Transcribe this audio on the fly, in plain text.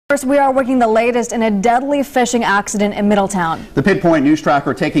First, we are working the latest in a deadly fishing accident in Middletown. The Pinpoint News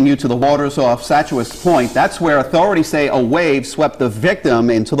Tracker taking you to the waters off Satchwist Point. That's where authorities say a wave swept the victim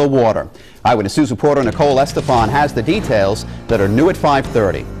into the water. Eyewitness News reporter Nicole Estefan has the details that are new at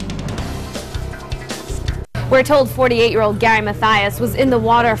 5:30. We're told 48-year-old Gary Mathias was in the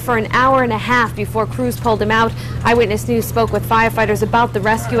water for an hour and a half before crews pulled him out. Eyewitness News spoke with firefighters about the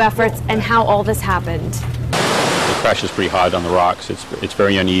rescue efforts and how all this happened. The crash is pretty hard on the rocks. It's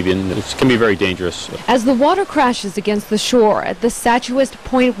very uneven. It can be very dangerous. As the water crashes against the shore at the Satchwist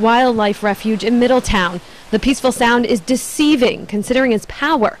Point Wildlife Refuge in Middletown, the peaceful sound is deceiving considering its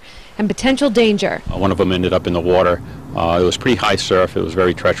power and potential danger. One of them ended up in the water. It was pretty high surf. It was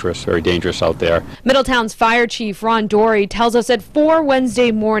very treacherous, very dangerous out there. Middletown's fire chief Ron Dory tells us at 4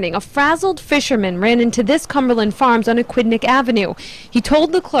 Wednesday morning, a frazzled fisherman ran into this Cumberland Farms on Aquidneck Avenue. He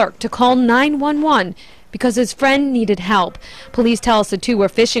told the clerk to call 911 because his friend needed help. Police tell us the two were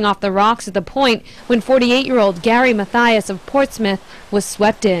fishing off the rocks at the point when 48-year-old Gary Mathias of Portsmouth was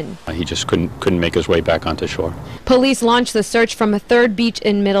swept in. He just couldn't make his way back onto shore. Police launched the search from a third beach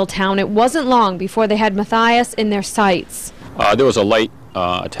in Middletown. It wasn't long before they had Mathias in their sights. There was a light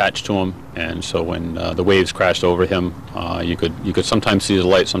attached to him, and so when the waves crashed over him, you could sometimes see the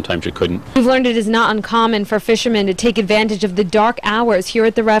light, sometimes you couldn't. We've learned it is not uncommon for fishermen to take advantage of the dark hours here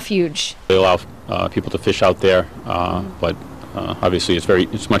at the refuge. They allow people to fish out there, but obviously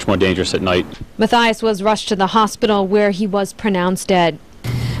it's much more dangerous at night. Mathias was rushed to the hospital where he was pronounced dead.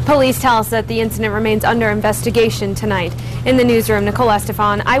 Police tell us that the incident remains under investigation tonight. In the newsroom, Nicole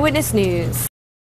Estefan, Eyewitness News.